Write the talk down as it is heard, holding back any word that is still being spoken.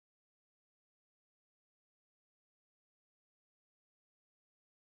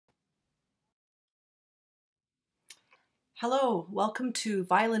Hello, welcome to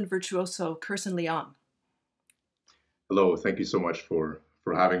violin virtuoso Kerson Leong. Hello, thank you so much for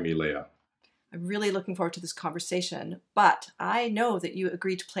having me, Leah. I'm really looking forward to this conversation, but I know that you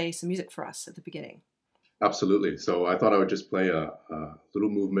agreed to play some music for us at the beginning. Absolutely. So I thought I would just play a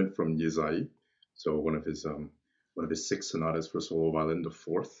little movement from Yizai. So one of his six sonatas for solo violin, the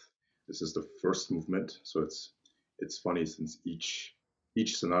fourth. This is the first movement. So it's funny since each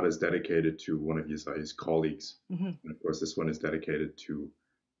sonata is dedicated to one of Yizai's colleagues, Hmm. and of course this one is dedicated to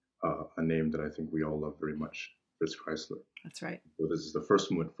a name that I think we all love very much, Fritz Kreisler. That's right. So this is the first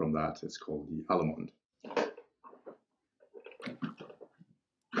movement from that. It's called the Allemande.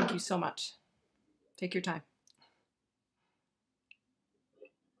 Thank you so much. Take your time.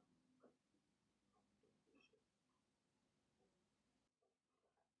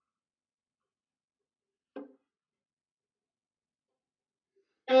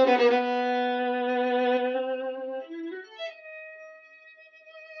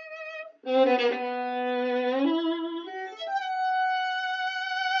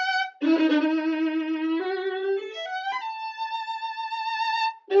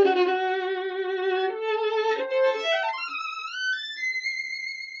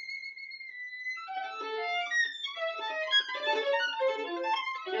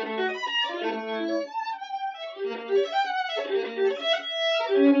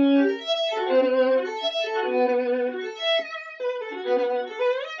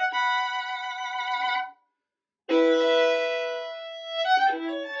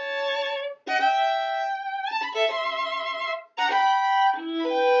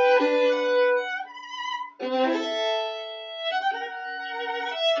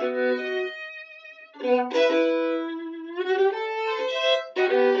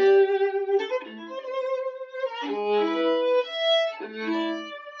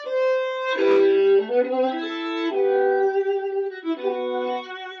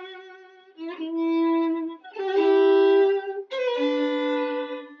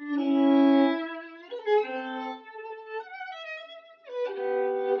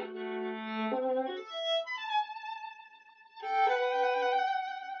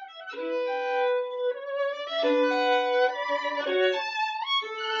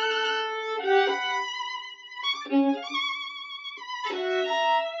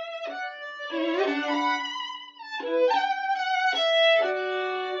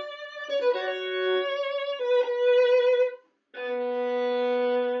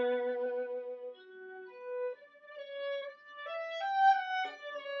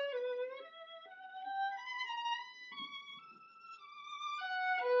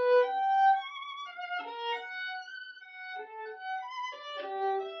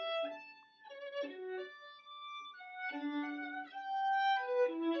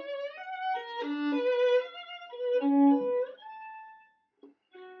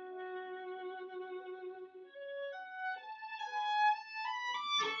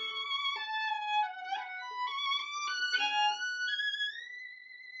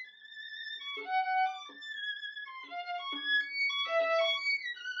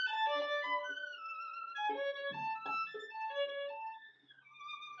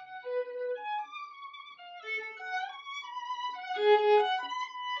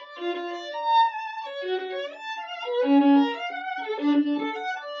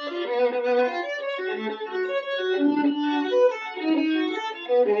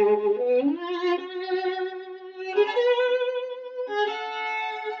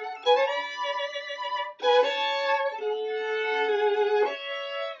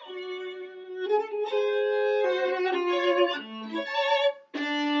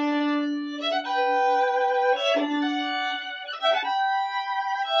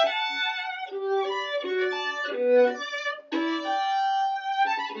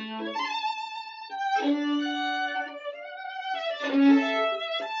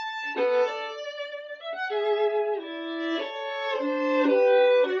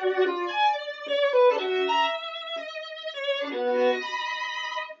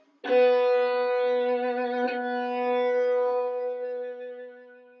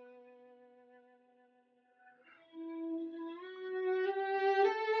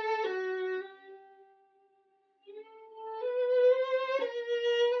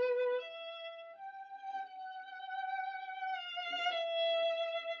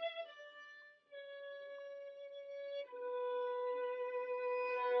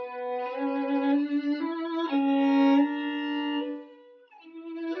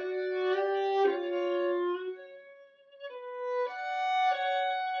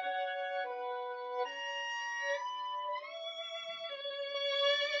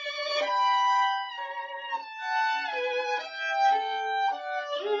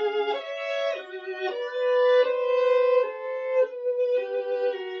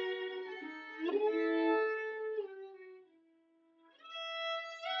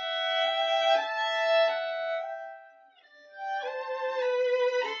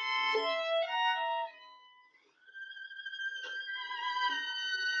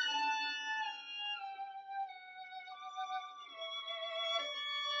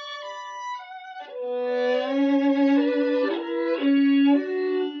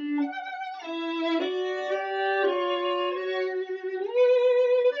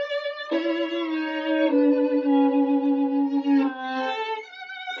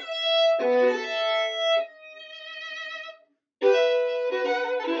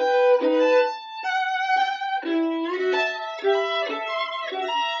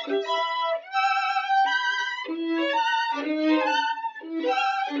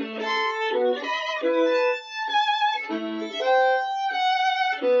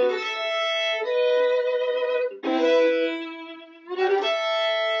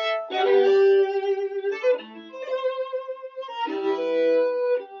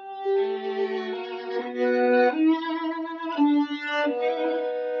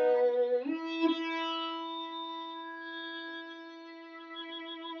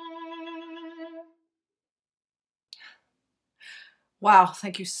 Wow,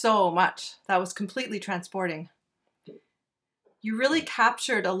 thank you so much. That was completely transporting. You really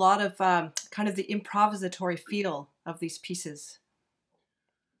captured a lot of kind of the improvisatory feel of these pieces.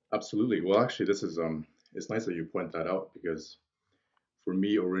 Absolutely. Well, actually, this is it's nice that you point that out because for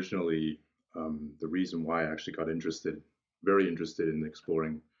me originally, the reason why I actually got very interested in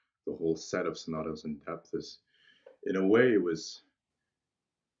exploring the whole set of sonatas in depth is, in a way, it was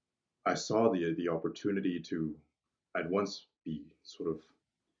I saw the opportunity to at once be sort of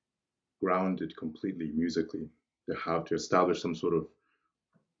grounded completely musically, to have to establish some sort of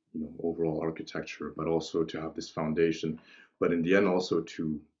overall architecture, but also to have this foundation, but in the end also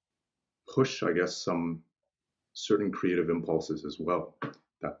to push, I guess, some certain creative impulses as well.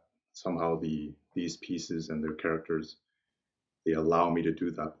 That somehow these pieces and their characters they allow me to do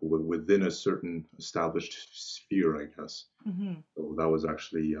that within a certain established sphere, I guess. Mm-hmm. So that was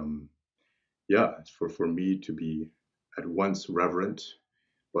actually yeah, for me to be at once reverent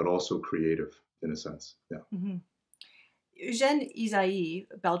but also creative in a sense. Yeah. Mm-hmm. Eugène Ysaÿe,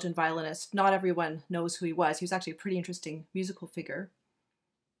 Belgian violinist, not everyone knows who he was. He was actually a pretty interesting musical figure.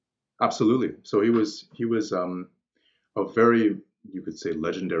 Absolutely. So he was a very, you could say,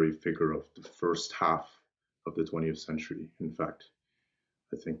 legendary figure of the first half of the 20th century. In fact,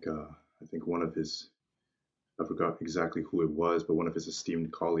 I think one of his I forgot exactly who it was, but one of his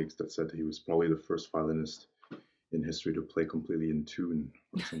esteemed colleagues that said that he was probably the first violinist in history to play completely in tune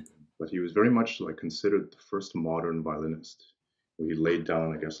or something. But he was very much like considered the first modern violinist. He laid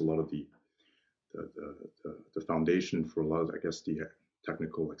down, I guess, a lot of the foundation for a lot of, I guess, the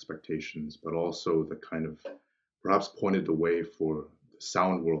technical expectations, but also the kind of perhaps pointed the way for the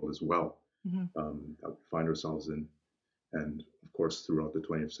sound world as well, Mm-hmm. that we find ourselves in. And of course, throughout the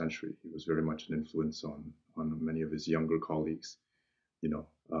 20th century, he was very much an influence on many of his younger colleagues. You know,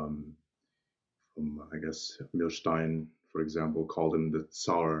 from I guess Milstein, for example, called him the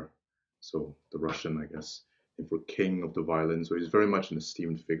Tsar, so the Russian, I guess, and for king of the violin. So he's very much an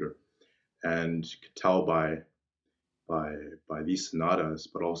esteemed figure, and you could tell by by these sonatas,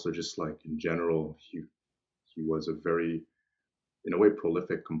 but also just like in general, he was a very in a way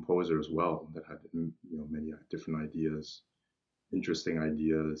prolific composer as well that had many different ideas, interesting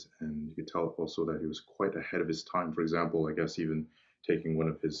ideas, and you could tell also that he was quite ahead of his time. For example, I guess even taking one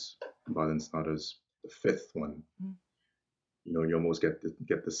of his violin sonatas, the fifth one, Mm-hmm. you almost get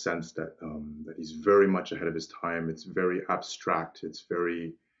the sense that that he's very much ahead of his time. It's very abstract.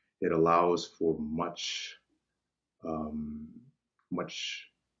 It allows for um, much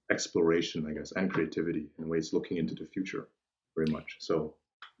exploration, I guess, and creativity in ways looking into the future very much. So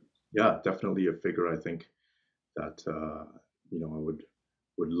yeah, definitely a figure I think that I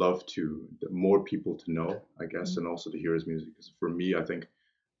would love to more people to know, I guess, and also to hear his music. Because for me, I think,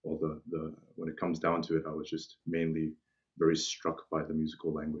 well, the when it comes down to it, I was just mainly very struck by the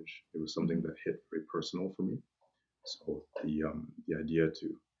musical language. It was something Mm-hmm. that hit very personal for me. So the idea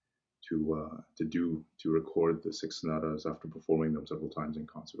to record the six sonatas after performing them several times in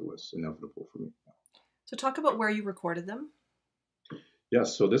concert was inevitable for me. So, talk about where you recorded them. Yeah,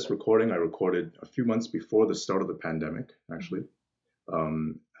 so this recording I recorded a few months before the start of the pandemic, actually,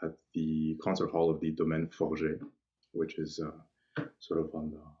 at the concert hall of the Domaine Forget, which is sort of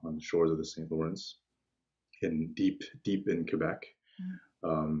on the shores of the St. Lawrence, in deep in Quebec.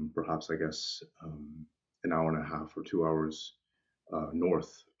 Perhaps I guess an hour and a half or 2 hours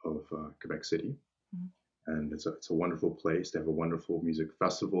north of Quebec City, Mm-hmm. and it's a wonderful place. They have a wonderful music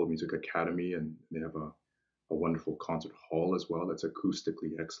festival, music academy, and they have a wonderful concert hall as well that's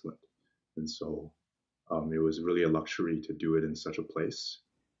acoustically excellent. And so it was really a luxury to do it in such a place,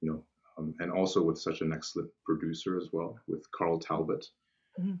 and also with such an excellent producer as well, with Carl Talbot.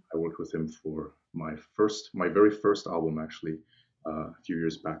 Mm-hmm. I worked with him for my very first album, actually, a few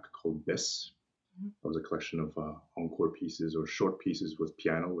years back, called Bis. Mm-hmm. That was a collection of encore pieces or short pieces with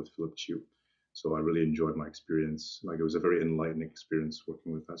piano with Philip Chu. So I really enjoyed my experience. Like it was a very enlightening experience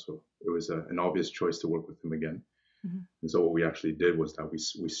working with that. So it was an obvious choice to work with him again. Mm-hmm. And so what we actually did was that we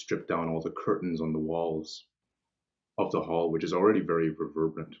stripped down all the curtains on the walls of the hall, which is already very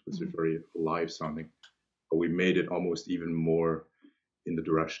reverberant, which is very alive sounding. But we made it almost even more in the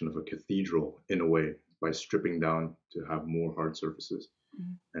direction of a cathedral in a way by stripping down to have more hard surfaces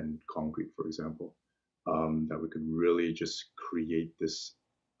Mhm. and concrete, for example, that we could really just create this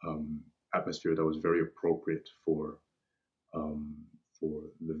um, atmosphere that was very appropriate um, for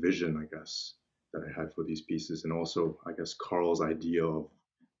the vision, I guess, that I had for these pieces, and also, I guess, Carl's idea of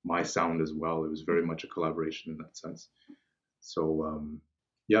my sound as well. It was very much a collaboration in that sense. So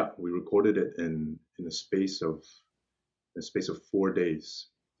yeah, we recorded it in a space of 4 days,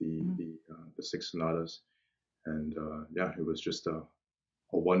 Mhm. the six sonatas, and yeah, it was just a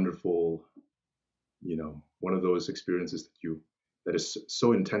wonderful, one of those experiences that is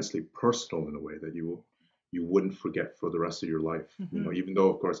so intensely personal in a way that you wouldn't forget for the rest of your life. Mhm. Even though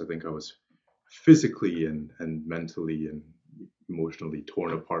of course I think I was physically and mentally and emotionally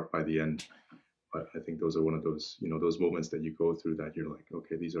torn apart by the end. But I think those are one of those, those moments that you go through that you're like,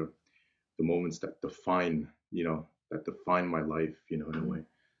 okay, these are the moments that define my life, in a Mhm. way.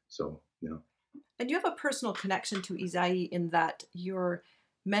 So, And you have a personal connection to Isai in that your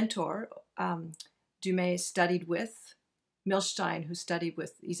mentor, um, Dumais, studied with Milstein, who studied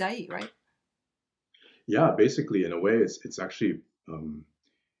with Isai, right? yeah, basically in a way, it's actually, um,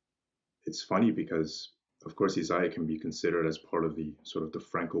 it's funny because of course Isaiah can be considered as part of the sort of the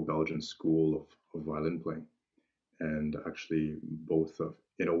Franco-Belgian school of violin playing, and actually both of,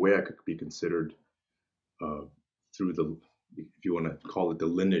 in a way, I could be considered uh, through the, if you want to call it the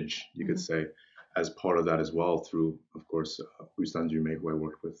lineage, you could Mm-hmm. say, as part of that as well. Through, of course, Gustin Dumais, who I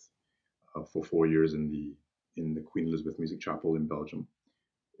worked with for 4 years in the Queen Elizabeth Music Chapel in Belgium.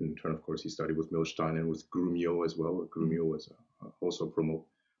 In turn, of course, he studied with Milstein and with Grumio as well. Mm-hmm. Grumio was also a promote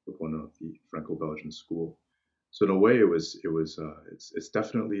with one of the Franco-Belgian school. So in a way, it's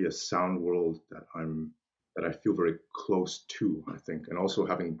definitely a sound world that I feel very close to. I think, and also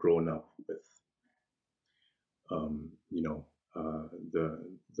having grown up with um, you know uh,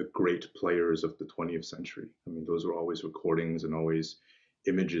 the great players of the 20th century. I mean, those were always recordings and always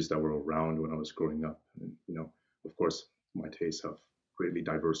images that were around when I was growing up. And of course, my tastes have greatly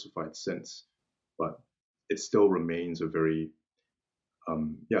diversified since, but it still remains a very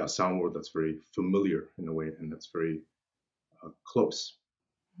yeah, a sound world that's very familiar in a way, and that's very close,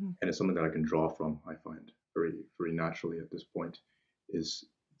 and it's something that I can draw from. I find very very naturally at this point is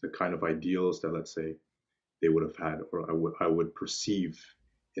the kind of ideals that, let's say, they would have had, or I would perceive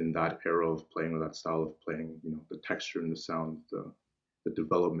in that era of playing, or that style of playing. The texture and the sound, the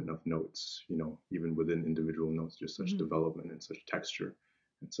development of notes. Even within individual notes, there's such Mm-hmm. development and such texture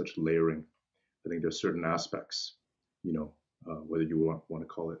and such layering. I think there's certain aspects, whether you want to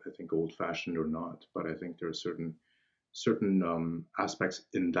call it, I think, old fashioned or not, but I think there are certain aspects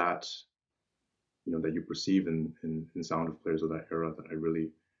in that, that you perceive in sound of players of that era that I really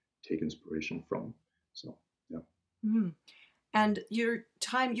take inspiration from. So yeah. Mm-hmm. And your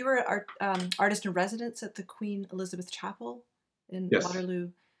time, you were artist in residence at the Queen Elizabeth Chapel in Yes, Waterloo,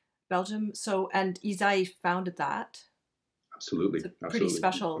 Belgium. So, and Isai founded that. It's absolutely, a pretty absolutely. We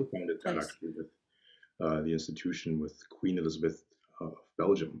special co-founded that place. actually with the institution with Queen Elizabeth of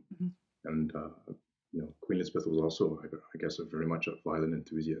Belgium, Mm-hmm. and Queen Elizabeth was also, I guess, a very much a violin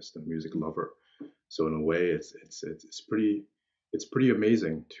enthusiast and music lover. So in a way, it's pretty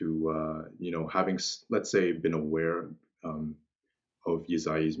amazing to having, let's say, been aware um, of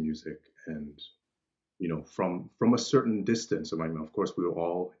Yesai's music, and from a certain distance. I mean, of course, we were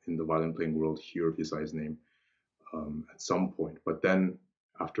all in the violin playing world hear of Yesai's name at some point, but then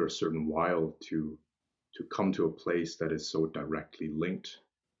after a certain while to come to a place that is so directly linked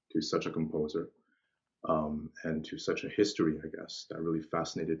to such a composer, and to such a history, I guess, that really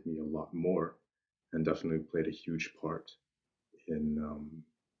fascinated me a lot more, and definitely played a huge part in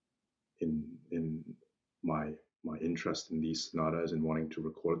in my interest in these sonatas and wanting to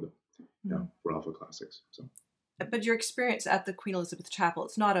record them, yeah, Mm-hmm. for Alpha Classics. So, But your experience at the Queen Elizabeth Chapel,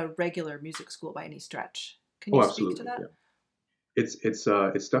 it's not a regular music school by any stretch. Can you oh, speak to absolutely, that?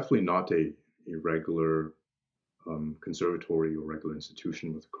 yeah. It's definitely not a regular conservatory or regular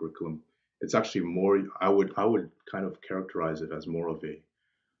institution with a curriculum. It's actually more. I would kind of characterize it as more of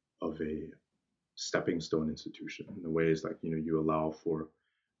a stepping stone institution, in the ways like you allow for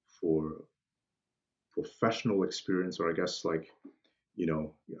professional experience, or I guess like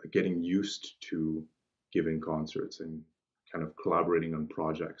getting used to giving concerts and kind of collaborating on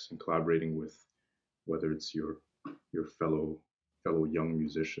projects and collaborating with, whether it's your fellow young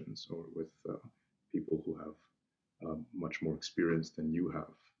musicians, or with people who have much more experience than you have.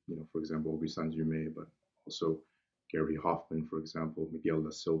 For example, Wissam Dumais, but also Gary Hoffman, for example, Miguel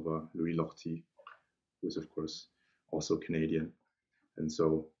da Silva, Louis Lortie, who is of course also Canadian. And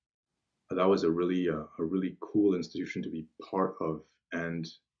so that was a really cool institution to be part of, And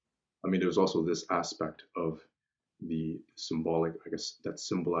I mean, there was also this aspect of the symbolic, I guess, that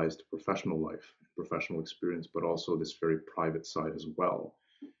symbolized professional life, professional experience, but also this very private side as well.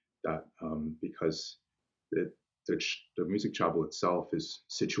 That because it, the music chapel itself is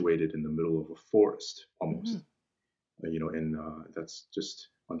situated in the middle of a forest almost, Mm-hmm. and that's just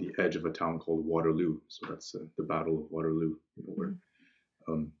on the edge of a town called Waterloo. So that's the Battle of Waterloo, where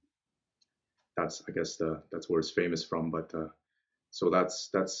um, that's I guess that's where it's famous from. But so that's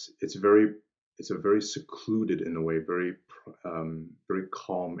it's a very secluded in a way, very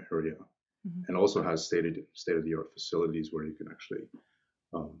calm area, Mm-hmm. and also has state of the art facilities where you can actually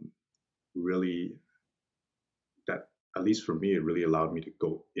um, really that at least for me it really allowed me to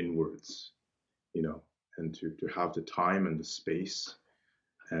go inwards, you know, and to have the time and the space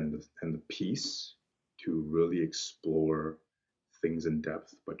and the peace to really explore things in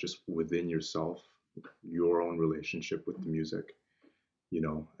depth, but just within yourself, your own relationship with the music,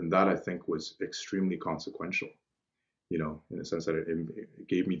 and that I think was extremely consequential, in the sense that it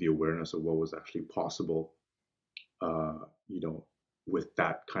gave me the awareness of what was actually possible, uh, you know, with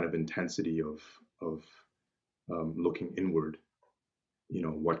that kind of intensity of looking inward,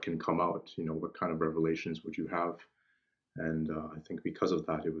 what can come out, what kind of revelations would you have, and I think because of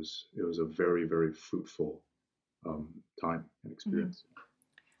that, it was a very very fruitful time and Mm-hmm. experience.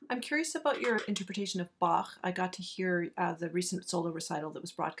 I'm curious about your interpretation of Bach. I got to hear the recent solo recital that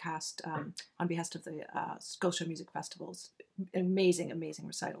was broadcast on behest of the Scotia Music Festivals. Amazing, amazing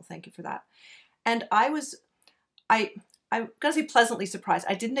recital. Thank you for that. And I, I'm gonna say pleasantly surprised.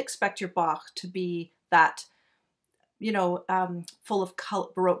 I didn't expect your Bach to be that, full of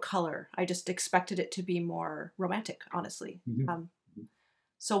Baroque color. I just expected it to be more romantic, honestly. Mhm.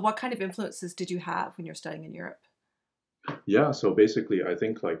 So, what kind of influences did you have when you're studying in Europe? Yeah, so basically, I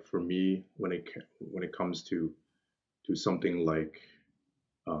think like for me, when it comes to something like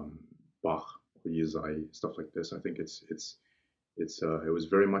um, Bach or Yezai, stuff like this, I think it was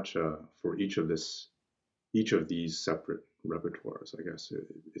very much for each of these separate repertoires. I guess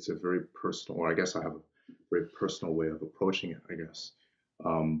it's a very personal, or I guess I have a very personal way of approaching it. I guess,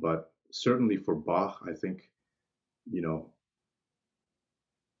 but certainly for Bach, I think you know,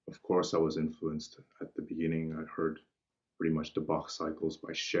 of course, I was influenced at the beginning. I heard pretty much the Bach cycles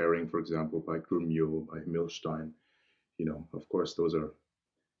by Schering, for example, by Grumio, by Milstein. Of course, those are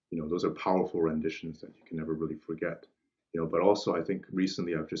powerful renditions that you can never really forget. But also I think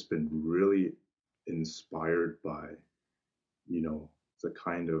recently I've just been really inspired by, the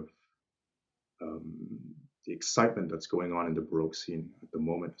kind of the excitement that's going on in the Baroque scene at the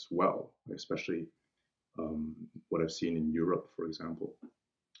moment as well, especially what I've seen in Europe, for example.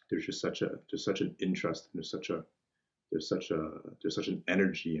 There's such an interest, and there's such an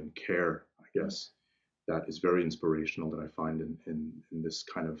energy and care, I guess, that is very inspirational that I find in this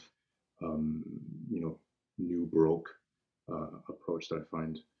kind of um, you know new Baroque approach that I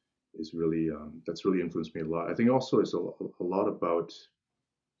find is really that's really influenced me a lot. I think also is a lot about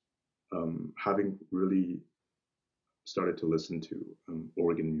having really started to listen to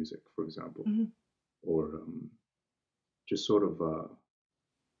organ music, for example, Mm-hmm. or just sort of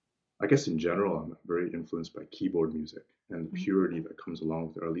I guess in general, I'm very influenced by keyboard music and the Mm-hmm. purity that comes along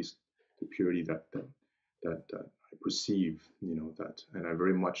with it, or at least the purity that I perceive, that, and I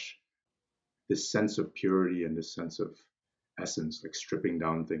very much this sense of purity and this sense of essence, like stripping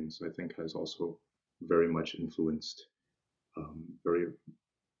down things, I think has also very much influenced very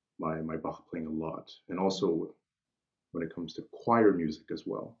my Bach playing a lot, and also when it comes to choir music as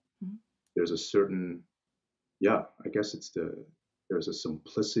well. Mm-hmm. There's a certain, yeah, I guess there's a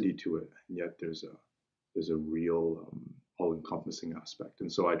simplicity to it, and yet there's a real all-encompassing aspect.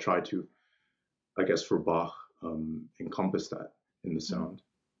 And so I try to, I guess, for Bach, encompass that in the Mm-hmm. sound.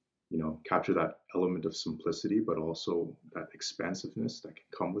 Capture that element of simplicity, but also that expansiveness that can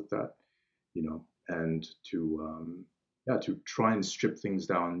come with that. And to try and strip things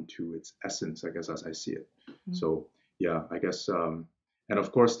down to its essence, I guess, as I see it. Mm-hmm. So yeah, I guess, and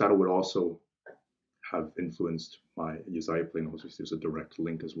of course that would also have influenced my Yezai playing. Obviously, there's a direct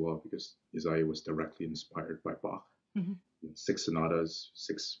link as well because Yezai was directly inspired by Bach. Mm-hmm.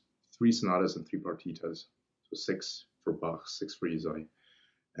 Three sonatas and three partitas. So six for Bach, six for Yezai,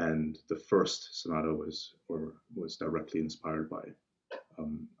 and the first sonata was directly inspired by a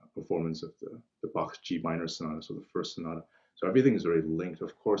performance of the Bach G minor sonata. So the first sonata. So everything is very linked.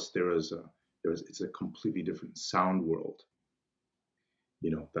 Of course, it's a completely different sound world,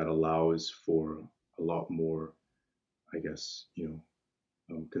 that allows for a lot more, I guess,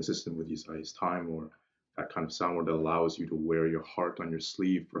 consistent with Yesai's time, or that kind of sound where that allows you to wear your heart on your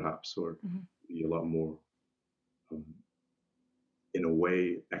sleeve, perhaps, or Mm-hmm. be a lot more, um, in a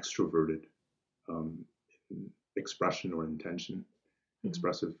way, extroverted um, expression or intention, Mm-hmm.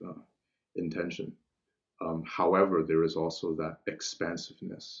 expressive intention. However, there is also that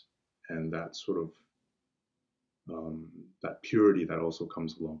expansiveness and that sort of um, that purity that also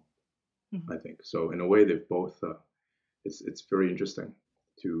comes along. Mm-hmm. I think so. In a way, they've both. It's very interesting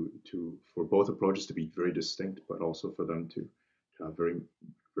to for both approaches to be very distinct, but also for them to have very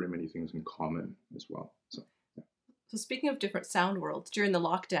many things in common as well. So yeah. So speaking of different sound worlds, during the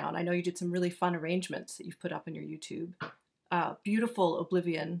lockdown, I know you did some really fun arrangements that you've put up on your YouTube. Beautiful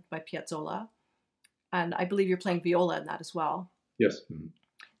Oblivion by Piazzolla, and I believe you're playing viola in that as well. Yes. Mm-hmm.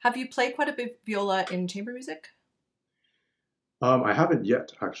 Have you played quite a bit viola in chamber music? I haven't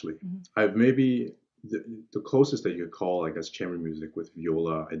yet actually. Mm-hmm. I've maybe the closest that you could call, I guess, chamber music with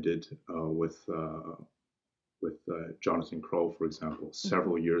viola. I did with Jonathan Crow, for example, Mm-hmm.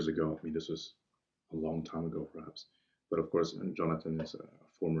 several years ago. I mean, this was a long time ago, perhaps. But of course, Jonathan is a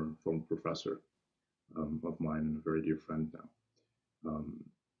former professor of mine and a very dear friend now.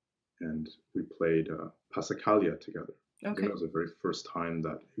 And we played Passacaglia together. I think Okay. that was the very first time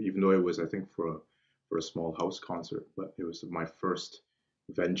that, even though it was, I think, for a small house concert, but it was my first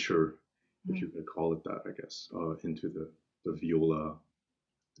venture, if Mm-hmm. you could call it that, I guess, into the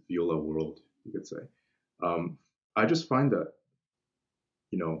viola world, you could say. Um, I just find that,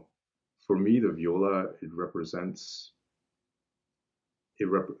 you know, for me, the viola, it represents,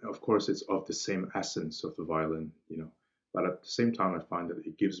 of course, it's of the same essence of the violin, but at the same time, I find that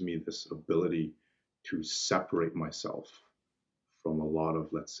it gives me this ability to separate myself from a lot of,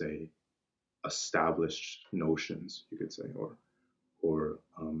 let's say, established notions, you could say, or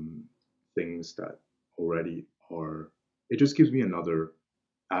things that already are. It just gives me another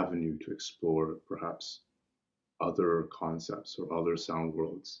avenue to explore, perhaps other concepts or other sound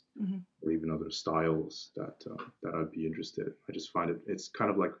worlds, Mm-hmm. or even other styles that I'd be interested in. I just find it's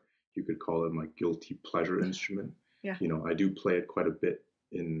kind of like you could call it my guilty pleasure instrument. Yeah. I do play it quite a bit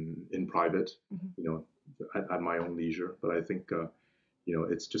in private, Mm-hmm. at my own leisure. But I think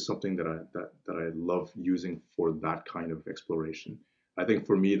it's just something that I love using for that kind of exploration. I think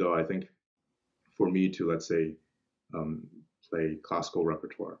for me though, I think for me to, let's say, um, play classical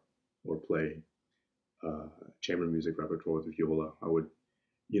repertoire or play uh, chamber music repertoire with viola, I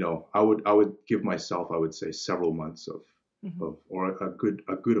would give myself, I would say, several months Mm-hmm. of or a good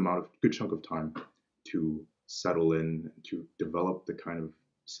chunk of time to settle in, to develop the kind of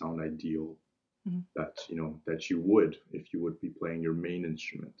sound ideal Mm-hmm. that you would if you would be playing your main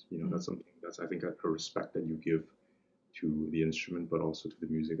instrument. Mm-hmm. That's something that's, I think, a respect that you give to the instrument, but also to the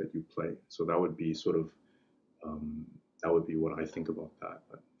music that you play. So that would be sort of that would be what I think about that.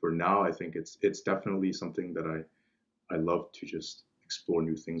 But for now, I think it's definitely something that I love to just explore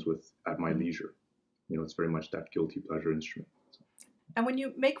new things with at my Mm-hmm. leisure. It's very much that guilty pleasure instrument. And when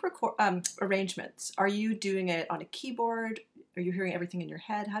you make arrangements, are you doing it on a keyboard? Are you hearing everything in your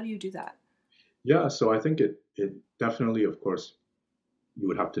head? How do you do that? Yeah, so I think it definitely, of course, you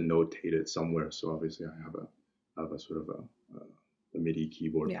would have to notate it somewhere. So obviously, I have a sort of a MIDI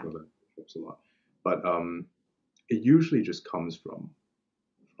keyboard Yeah. for that, which helps a lot. But it usually just comes from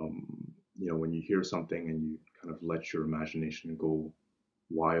when you hear something and you kind of let your imagination go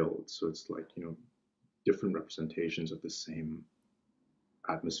wild. So it's like different representations of the same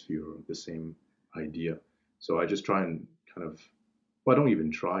atmosphere or the same idea. So I just try and kind of, well, I don't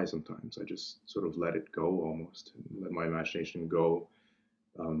even try sometimes. I just sort of let it go almost, and let my imagination go.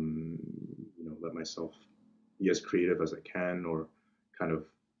 Um, let myself be as creative as I can, or kind of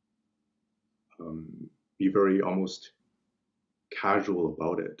be very almost casual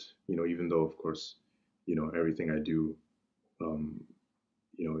about it. Even though, of course, everything I do, um,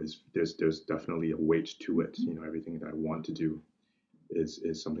 is there's definitely a weight to it. Everything that I want to do is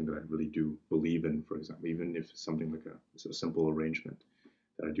something that I really do believe in. For example, even if it's something like it's a simple arrangement,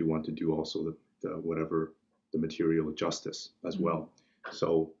 that I do want to do also the whatever the material justice as Mm-hmm. well.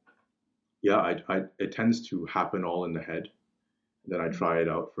 So yeah, it tends to happen all in the head. Then I try it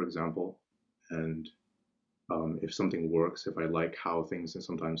out, for example, and if something works, if I like how things, and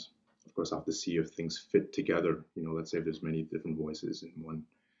sometimes, of course, I have to see if things fit together. Let's say if there's many different voices in one,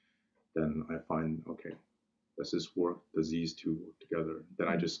 then I find, okay, does this work? Does these two work together? Then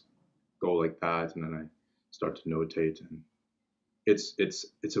I just go like that, and then I start to notate, and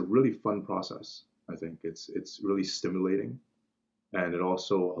it's a really fun process. I think it's really stimulating, and it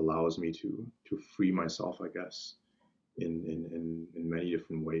also allows me to free myself, I guess, in many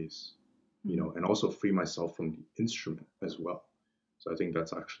different ways, Mm-hmm. and also free myself from the instrument as well. So I think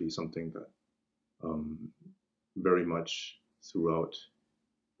that's actually something that um, very much throughout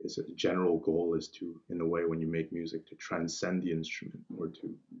is a general goal is to, in a way, when you make music, to transcend the instrument, or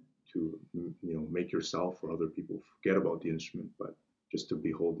to make yourself or other people forget about the instrument, but just to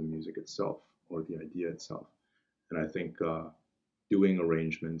behold the music itself or the idea itself. And I think doing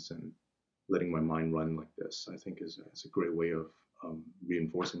arrangements and letting my mind run like this, I think is a great way of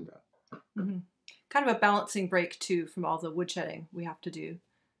reinforcing that. Mm-hmm. Kind of a balancing break too from all the woodshedding we have to do.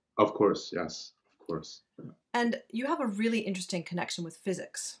 Of course, yes, of course. And you have a really interesting connection with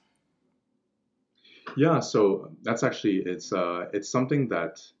physics. Yeah, so that's actually it's something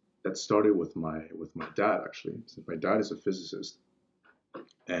that started with my dad actually. So my dad is a physicist,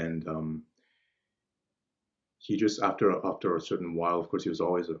 and he just after a certain while, of course, he was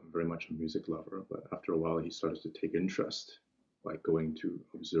always very much a music lover, but after a while, he started to take interest, like going to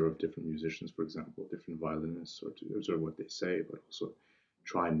observe different musicians, for example, different violinists, or to observe what they say, but also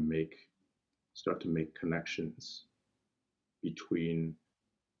try and start to make connections between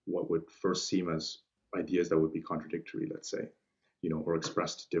what would first seem as ideas that would be contradictory, let's say, or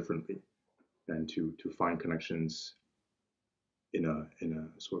expressed differently, and to find connections in a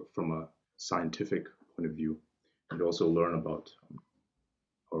sort of from a scientific point of view, and also learn about,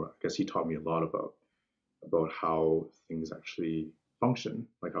 or I guess he taught me a lot about how things actually function,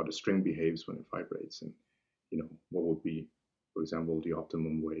 like how the string behaves when it vibrates, and what would be, for example, the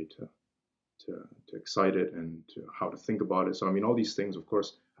optimum way to excite it, and to how to think about it. So I mean, all these things, of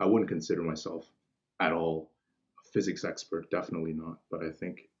course, I wouldn't consider myself at all a physics expert, definitely not. But I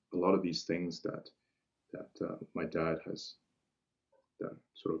think a lot of these things that my dad has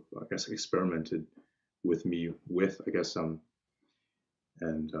sort of, I guess, experimented with me with, I guess,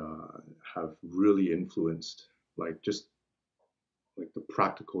 and have really influenced, like, just like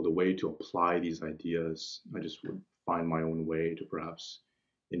the way to apply these ideas. I just would find my own way to perhaps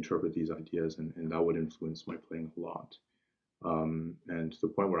interpret these ideas, and that would influence my playing a lot. And to the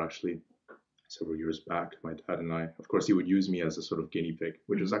point where actually several years back, my dad and I, of course, he would use me as a sort of guinea pig,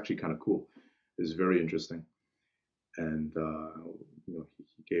 which is actually kind of cool. It's very interesting. And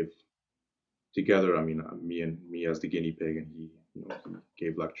he gave together. I mean, me as the guinea pig, and he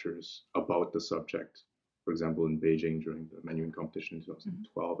gave lectures about the subject. For example, in Beijing during the menuing competition in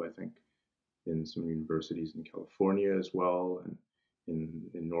 2012, I think, in some universities in California as well, and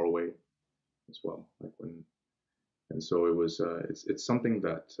in Norway as well. And so it was. It's something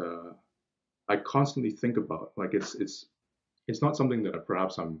that I constantly think about. Like it's not something that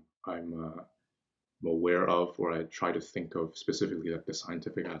perhaps I'm aware of, or I try to think of specifically, like the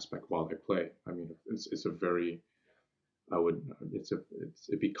scientific aspect while I play. I mean, it's a very I would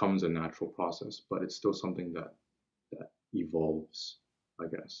it becomes a natural process, but it's still something that evolves, I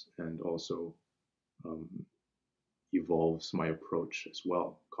guess, and also um, evolves my approach as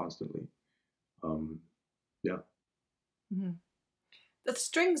well constantly. Um, yeah. Mm-hmm. The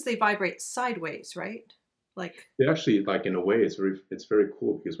strings, they vibrate sideways, right? Like, It actually, like, in a way, it's very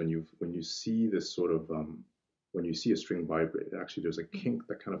cool, because when you see this sort of when you see a string vibrate, actually there's a kink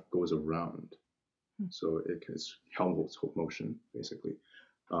that kind of goes around, so it's Helmholtz motion basically,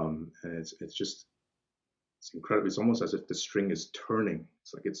 and it's incredible. It's almost as if the string is turning.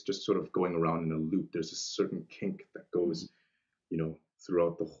 It's like it's just sort of going around in a loop. There's a certain kink that goes,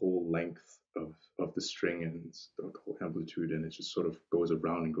 throughout the whole length of the string, and the whole amplitude, and it just sort of goes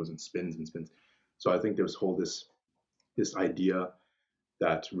around and goes and spins and spins. So I think there's this idea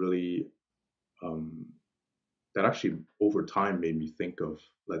that really um, that actually over time made me think of,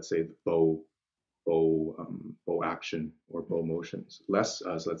 let's say, the bow action or bow motions, less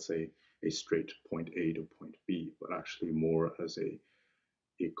as, let's say, a straight point A to point B, but actually more as a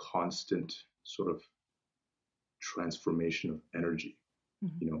constant sort of transformation of energy.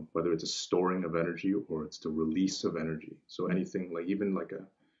 Whether it's a storing of energy or it's the release of energy. So anything, like, even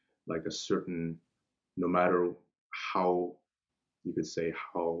like a certain, no matter how, you could say,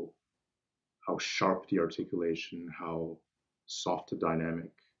 how sharp the articulation, how soft the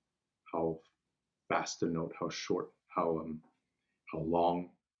dynamic, how fast the note, how short, how long.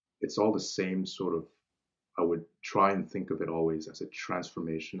 It's all the same sort of. I would try and think of it always as a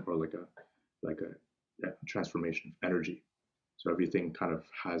transformation, or like a transformation of energy. So everything kind of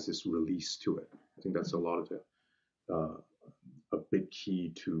has this release to it. I think that's a lot of it. A big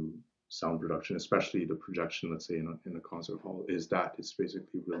key to sound production, especially the projection, let's say, in a concert hall, is that it's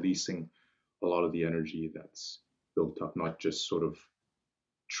basically releasing a lot of the energy that's built up, not just sort of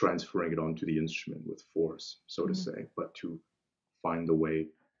transferring it onto the instrument with force, so to say, but to find the way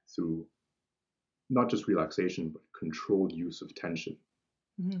through not just relaxation, but controlled use of tension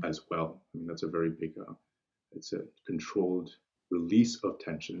as well. I mean, that's a very big. It's a controlled release of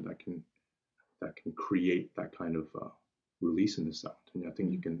tension that can create that kind of release in the sound. And I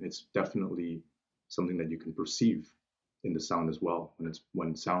think it's definitely something that you can perceive in the sound as well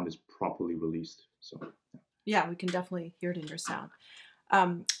when sound is properly released. So Yeah, we can definitely hear it in your sound.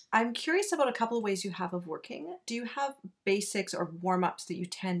 Um, I'm curious about a couple of ways you have of working. Do you have basics or warm ups that you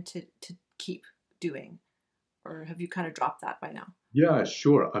tend to keep doing, or have you kind of dropped that by now? yeah,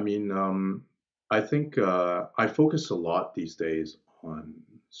 sure. I mean, I think I focus a lot these days on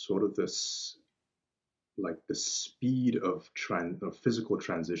sort of this like the speed of physical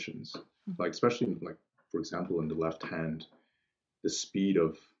transitions, Mhm. like especially like for example in the left hand, the speed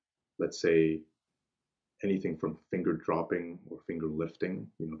of, let's say, anything from finger dropping or finger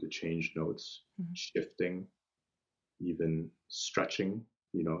lifting, to change notes, Mhm. shifting, even stretching,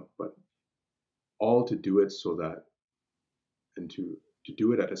 but all to do it so that, and to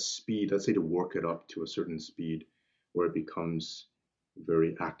do it at a speed, let's say to work it up to a certain speed where it becomes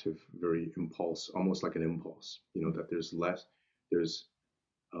very active, very impulse, almost like an impulse, that there's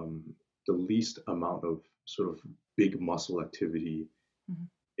um, the least amount of sort of big muscle activity Mhm.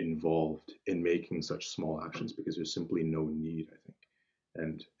 involved in making such small actions because there's simply no need, I think.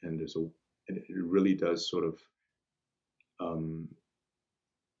 And it really does sort of um,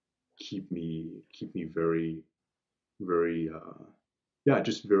 keep me very, very yeah,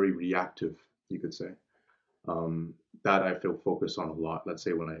 just very reactive, you could say. um, that I feel focused on a lot. Let's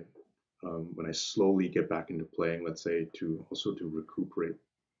say when I slowly get back into playing, let's say to recuperate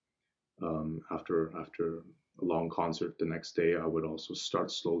after a long concert the next day, I would also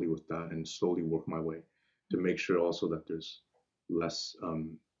start slowly with that and slowly work my way to make sure also that there's less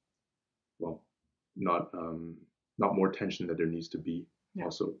well not not more tension that there needs to be Yeah.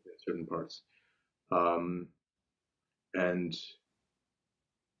 also in certain parts. Um, and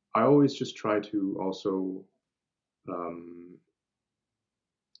I always just try to also um,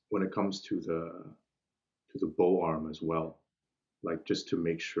 when it comes to the bow arm as well, like just to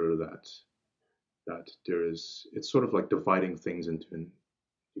make sure that there is, it's sort of like dividing things into,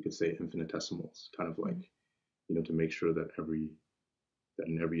 you could say, infinitesimals, kind of like, Mhm. to make sure that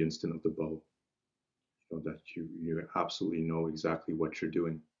in every instant of the bow, that you absolutely know exactly what you're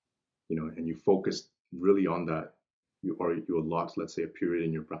doing, and you focus really on that. You allot, let's say, a period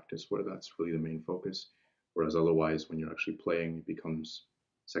in your practice where that's really the main focus, whereas otherwise when you're actually playing, it becomes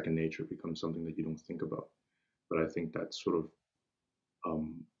second nature, it becomes something that you don't think about. But I think that sort of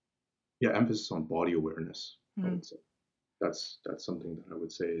um, yeah, emphasis on body awareness, I Mhm. would say. That's something that I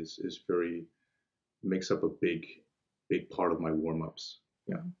would say is very, makes up a big part of my warm-ups.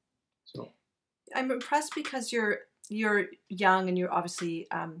 Yeah. Mhm. So I'm impressed because you're young and you obviously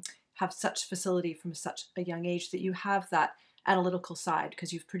have such facility from such a young age that you have that analytical side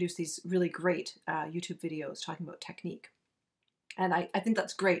because you've produced these really great YouTube videos talking about technique. And I think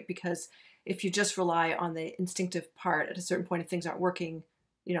that's great because if you just rely on the instinctive part at a certain point, if things aren't working,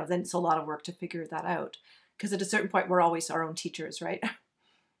 then it's a lot of work to figure that out. Because at a certain point, we're always our own teachers, right?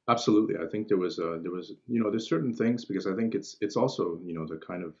 absolutely, I think there was there's certain things, because I think it's also the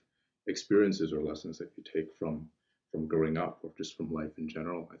kind of experiences or lessons that you take from growing up or just from life in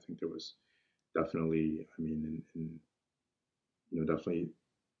general. I think there was definitely, I mean, definitely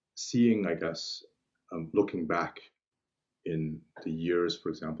seeing, I guess, looking back in the years, for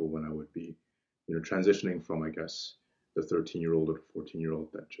example, when I would be, transitioning from, I guess, the 13-year-old or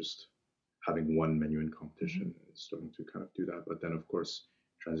 14-year-old that just having one menu in competition Hmm. and starting to kind of do that. But then, of course,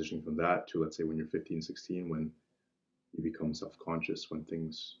 transitioning from that to, let's say, when you're 15, 16, when you become self-conscious, when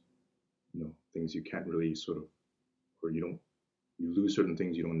things you can't really sort of, or you lose certain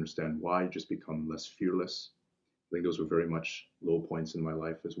things, you don't understand why, you just become less fearless. I think those were very much low points in my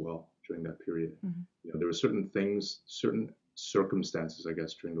life as well during that period. Hmm. There were certain things, certain circumstances, I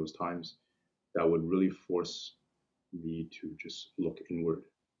guess, during those times that would really force me to just look inward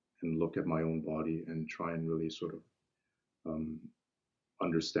and look at my own body and try and really sort of um,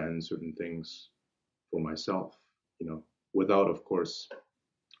 understand certain things for myself, without, of course,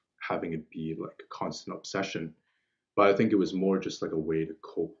 having it be like a constant obsession. But I think it was more just like a way to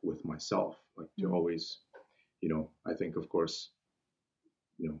cope with myself, like to Hmm. always, I think, of course,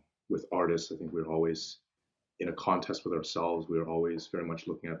 with artists, I think we're always in a contest with ourselves. We're always very much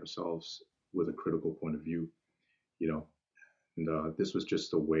looking at ourselves with a critical point of view, you know. And this was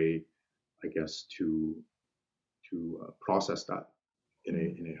just a way, I guess, to process that in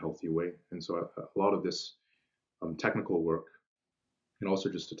Hmm. a healthy way. And so a lot of this technical work, and also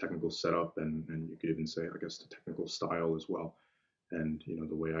just the technical setup, and you could even say, I guess, the technical style as well. And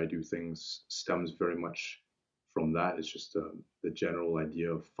the way I do things stems very much from that. It's just the general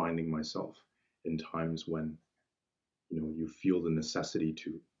idea of finding myself in times when you feel the necessity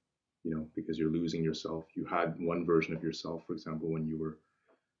because you're losing yourself. You had one version of yourself, for example, when you were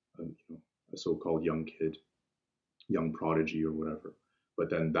a so-called young kid, young prodigy or whatever, but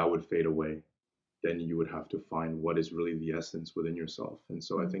then that would fade away. Then you would have to find what is really the essence within yourself. And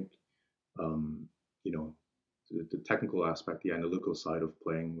so I think, um, you know, the technical aspect, the analytical side of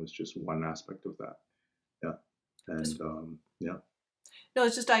playing was just one aspect of that. Yeah. And yeah. No,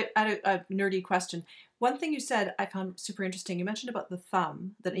 it's just I had a nerdy question. One thing you said I found super interesting. You mentioned about the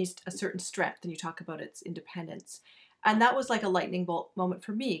thumb that needs a certain strength, and you talk about its independence. And that was like a lightning bolt moment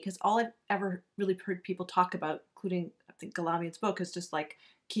for me because all I've ever really heard people talk about, including I think Galamian's book, is just like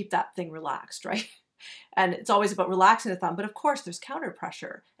keep that thing relaxed, right? And it's always about relaxing the thumb. But of course, there's counter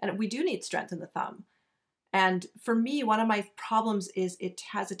pressure, and we do need strength in the thumb. And for me, one of my problems is it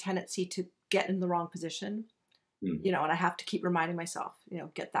has a tendency to get in the wrong position, Mm. and I have to keep reminding myself,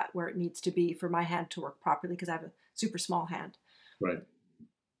 get that where it needs to be for my hand to work properly because I have a super small hand. Right.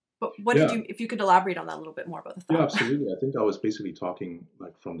 But what Yeah. if you could elaborate on that a little bit more about the thumb? Yeah, absolutely. I think I was basically talking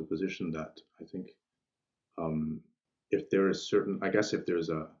like from the position that I think um, if there is certain, I guess if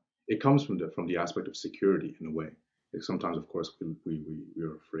there's it comes from the aspect of security in a way. Like sometimes, of course, we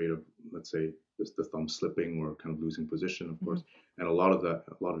are afraid of, let's say, the thumb slipping or kind of losing position, of course, and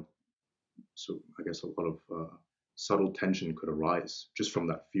so I guess a lot of subtle tension could arise just from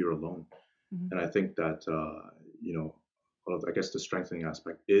that fear alone. And I think that I guess the strengthening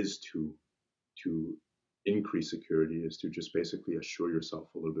aspect is to increase security, is to just basically assure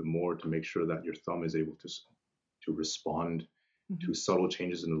yourself a little bit more to make sure that your thumb is able to respond to subtle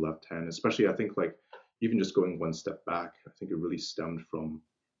changes in the left hand. Especially, I think like even just going one step back, I think it really stemmed from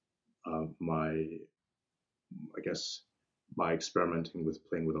I guess, my experimenting with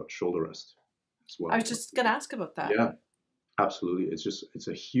playing without shoulder rest as well. I was just going to ask about that. Yeah, absolutely. It's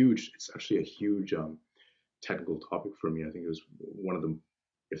actually a huge technical topic for me. I think it was one of the,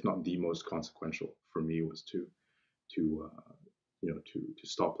 if not the most consequential for me, was to to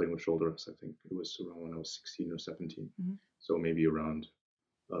stop playing with shoulder rest. I think it was around when I was 16 or 17, so maybe around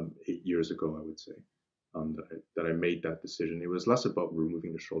 8 years ago, I would say, that I made that decision. It was less about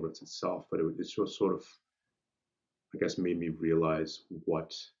removing the shoulder rest itself, but it just sort of, I guess, made me realize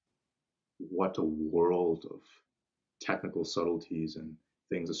what a world of technical subtleties and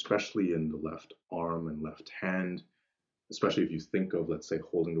things, especially in the left arm and left hand, especially if you think of, let's say,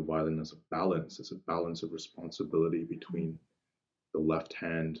 holding the violin as a balance of responsibility between the left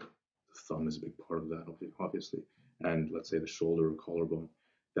hand. The thumb is a big part of that, obviously, and let's say the shoulder or collarbone,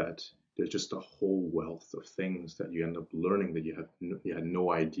 that there's just a whole wealth of things that you end up learning that you had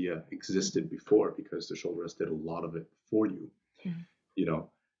no idea existed before, because the shoulder rest did a lot of it for you, you know.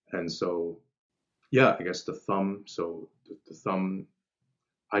 And so, yeah, I guess the thumb. So the thumb,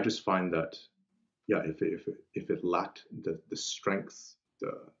 I just find that, yeah, if it lacked the strength,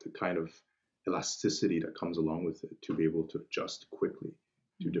 the kind of elasticity that comes along with it to be able to adjust quickly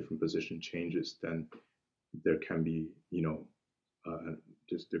to different position changes, then there can be,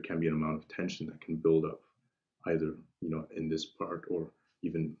 there can be an amount of tension that can build up either, in this part or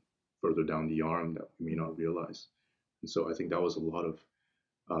even further down the arm that we may not realize. And so I think that was a lot of,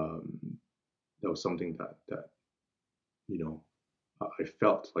 that was something that, you know, I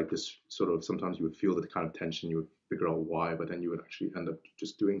felt like this sort of, sometimes you would feel the kind of tension, you would figure out why, but then you would actually end up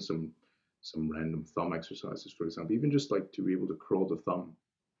just doing some random thumb exercises, for example, even just like to be able to curl the thumb,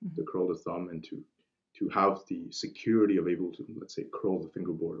 and to have the security of able to, let's say, curl the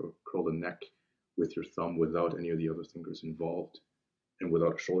fingerboard or curl the neck with your thumb without any of the other fingers involved and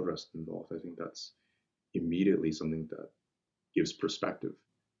without a shoulder rest involved. I think that's immediately something that gives perspective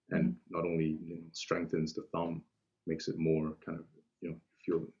and not only strengthens the thumb, makes it more kind of, it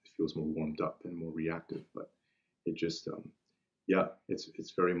feels more warmed up and more reactive, but it just yeah,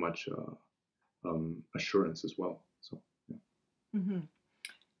 it's very much assurance as well. So yeah.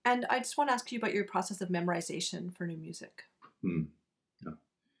 And I just want to ask you about your process of memorization for new music. Yeah,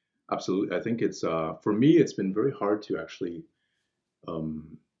 absolutely. I think it's for me, it's been very hard to actually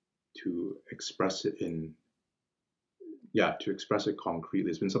to express it to express it concretely.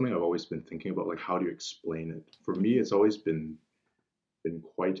 It's been something I've always been thinking about, like how do you explain it? For me, it's always been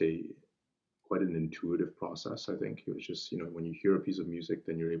quite an intuitive process. I think it was just, when you hear a piece of music,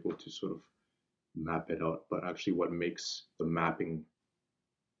 then you're able to sort of map it out. But actually, what makes the mapping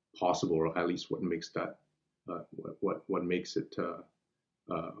possible, or at least what makes that, what makes it,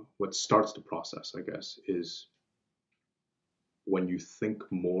 what starts the process, I guess, is when you think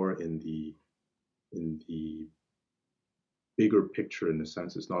more in the bigger picture, in the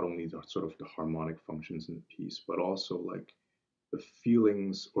sense it's not only the sort of the harmonic functions in the piece, but also like the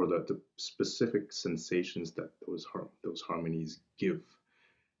feelings or the specific sensations that those harmonies give.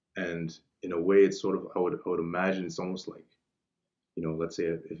 And in a way, it's sort of I would imagine it's almost like, let's say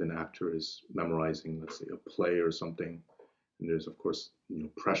if an actor is memorizing, let's say, a play or something, and there's of course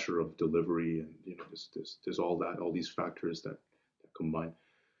pressure of delivery, and there's all these factors that combine,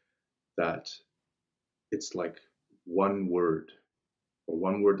 that it's like one word or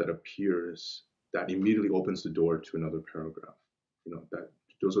one word that appears that immediately opens the door to another paragraph. That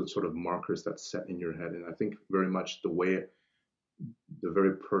those are sort of markers that set in your head, and I think very much the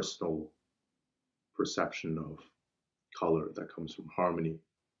very personal perception of color that comes from harmony,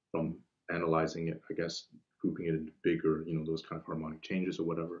 from analyzing it, I guess, grouping it into bigger, those kind of harmonic changes or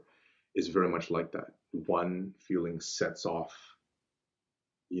whatever, is very much like that. One feeling sets off,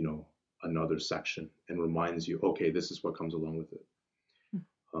 another section and reminds you, okay, this is what comes along with it.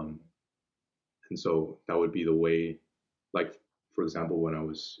 Um, and so that would be the way, like, for example, when I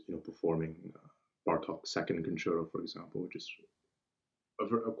was, performing Bartok's Second Concerto, for example, which is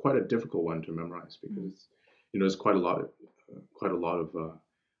quite a difficult one to memorize because it's, there's quite a lot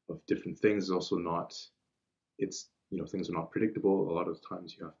of different things. It's also not, it's things are not predictable. A lot of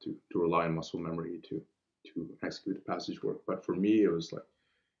times you have to rely on muscle memory to execute the passage work. But for me, it was like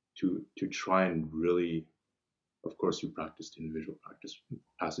to try and really, of course, you practice the individual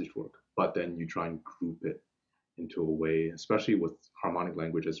passage work, but then you try and group it into a way, especially with harmonic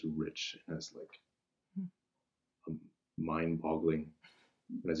language as rich and as like mind-boggling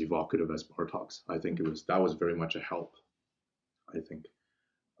and as evocative as Bartok's. I think that was very much a help, I think.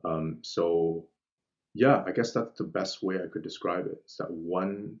 So yeah, I guess that's the best way I could describe it. It's that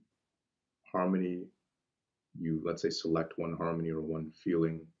one harmony, let's say select one harmony or one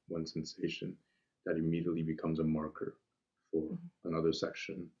feeling, one sensation that immediately becomes a marker for another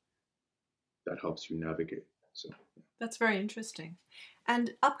section that helps you navigate. So that's very interesting.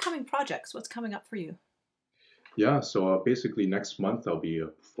 And upcoming projects, what's coming up for you? Yeah, so basically next month I'll be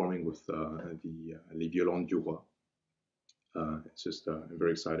performing with the Les Violons du Roi. It's just I'm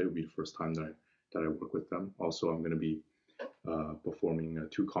very excited. It'll be the first time that I work with them. Also, I'm going to be performing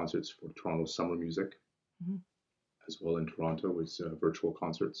 2 concerts for Toronto Summer Music, as well in Toronto with virtual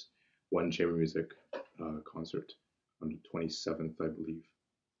concerts. 1 chamber music concert on the 27th, I believe,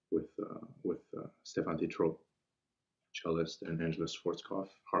 with Stéphane Tétrault, cellist, and Angela Schwarzkopf,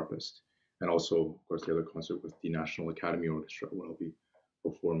 harpist. And also, of course, the other concert with the National Academy Orchestra, where I'll be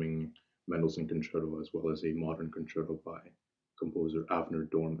performing Mendelssohn Concerto as well as a modern concerto by composer Avner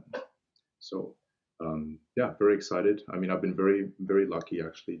Dorman. So, yeah, very excited. I mean, I've been very, very lucky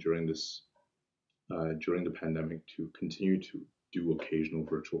actually during the pandemic to continue to do occasional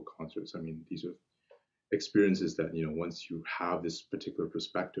virtual concerts. I mean, these are experiences that, once you have this particular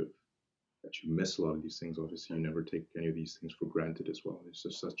perspective, that you miss a lot of these things. Obviously, you never take any of these things for granted as well. It's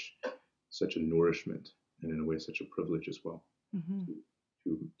just such a nourishment and in a way such a privilege as well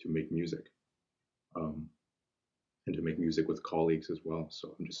to make music, and to make music with colleagues as well.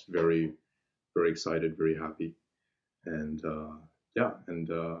 So I'm just very, very excited, very happy, and yeah, and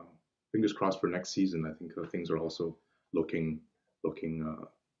fingers crossed for next season. I think things are also looking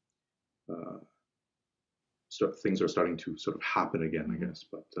things are starting to sort of happen again, I guess.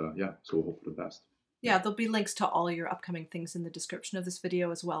 But yeah, so we'll hope for the best. Yeah, there'll be links to all your upcoming things in the description of this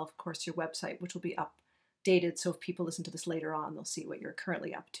video, as well, of course, your website, which will be updated. So if people listen to this later on, they'll see what you're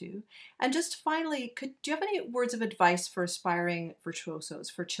currently up to. And just finally, do you have any words of advice for aspiring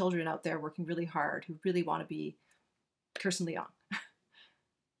virtuosos, for children out there working really hard who really want to be Kerson Leong?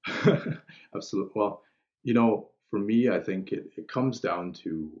 Absolutely. Well, for me, I think it comes down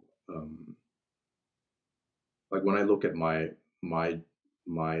to like when I look at my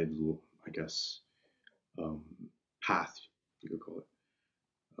I guess path, you could call it.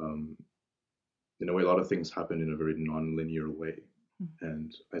 In a way, a lot of things happen in a very non-linear way,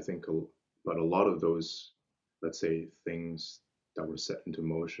 and I think but a lot of those, let's say, things that were set into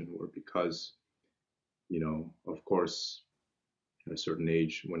motion were because, of course, at a certain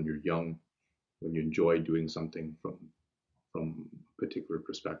age, when you're young, when you enjoy doing something from a particular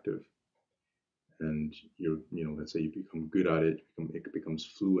perspective, and let's say you become good at it, it becomes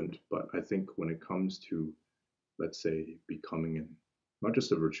fluent. But I think when it comes to, let's say, becoming not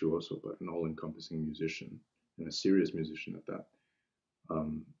just a virtuoso, but an all-encompassing musician, and a serious musician at that,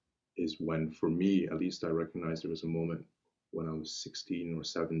 is when, for me, at least, I recognized there was a moment when I was 16 or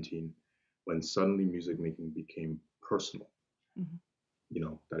 17, when suddenly music making became personal.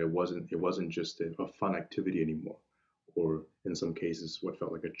 That it wasn't just a fun activity anymore, or in some cases, what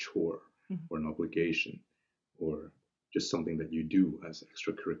felt like a chore or an obligation, or just something that you do as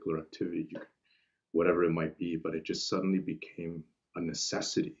extracurricular activity, whatever it might be. But it just suddenly became a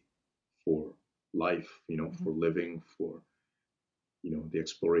necessity for life, for living, for the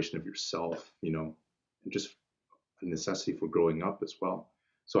exploration of yourself, and just a necessity for growing up as well.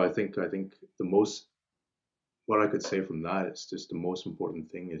 So I think the most what I could say from that is just the most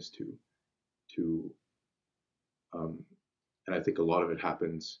important thing is to um, and I think a lot of it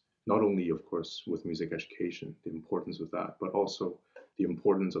happens not only, of course, with music education, the importance of that, but also the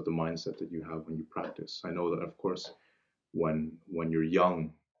importance of the mindset that you have when you practice. I know that, of course, when you're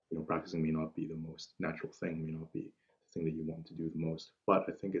young, practicing may not be the most natural thing, may not be the thing that you want to do the most. But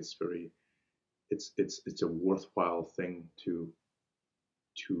I think it's a worthwhile thing to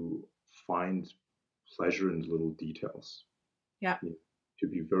find pleasure in the little details. Yeah. To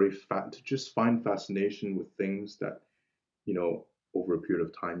be very fat, to just find fascination with things that over a period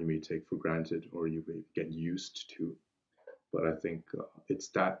of time you may take for granted or you may get used to. But I think it's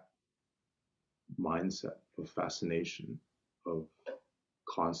that mindset of fascination, of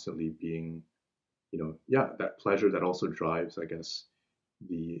constantly being, yeah, that pleasure that also drives, I guess,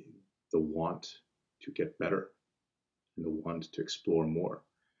 the the want to get better and the want to explore more.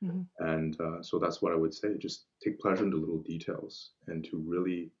 Mm-hmm. And so that's what I would say. Just take pleasure in the little details and to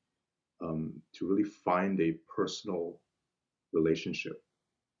really find a personal relationship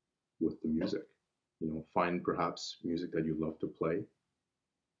with the music. Find perhaps music that you love to play.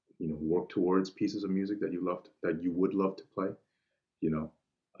 Work towards pieces of music that you would love to play. You know,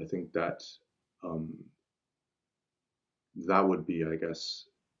 I think that um, that would be, I guess,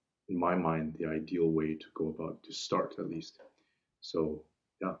 in my mind, the ideal way to go about to start at least. So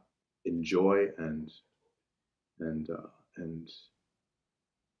yeah, enjoy and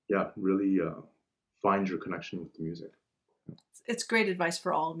yeah, really find your connection with the music. It's great advice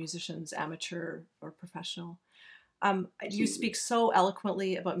for all musicians, amateur or professional. You Absolutely. speak so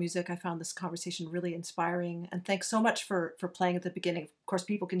eloquently about music. I found this conversation really inspiring, and thanks so much for playing at the beginning. Of course,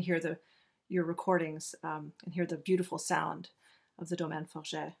 people can hear your recordings and hear the beautiful sound of the Domaine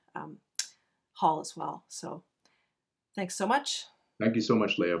Forget hall as well. So, thanks so much. Thank you so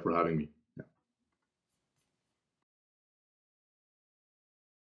much, Leah, for having me.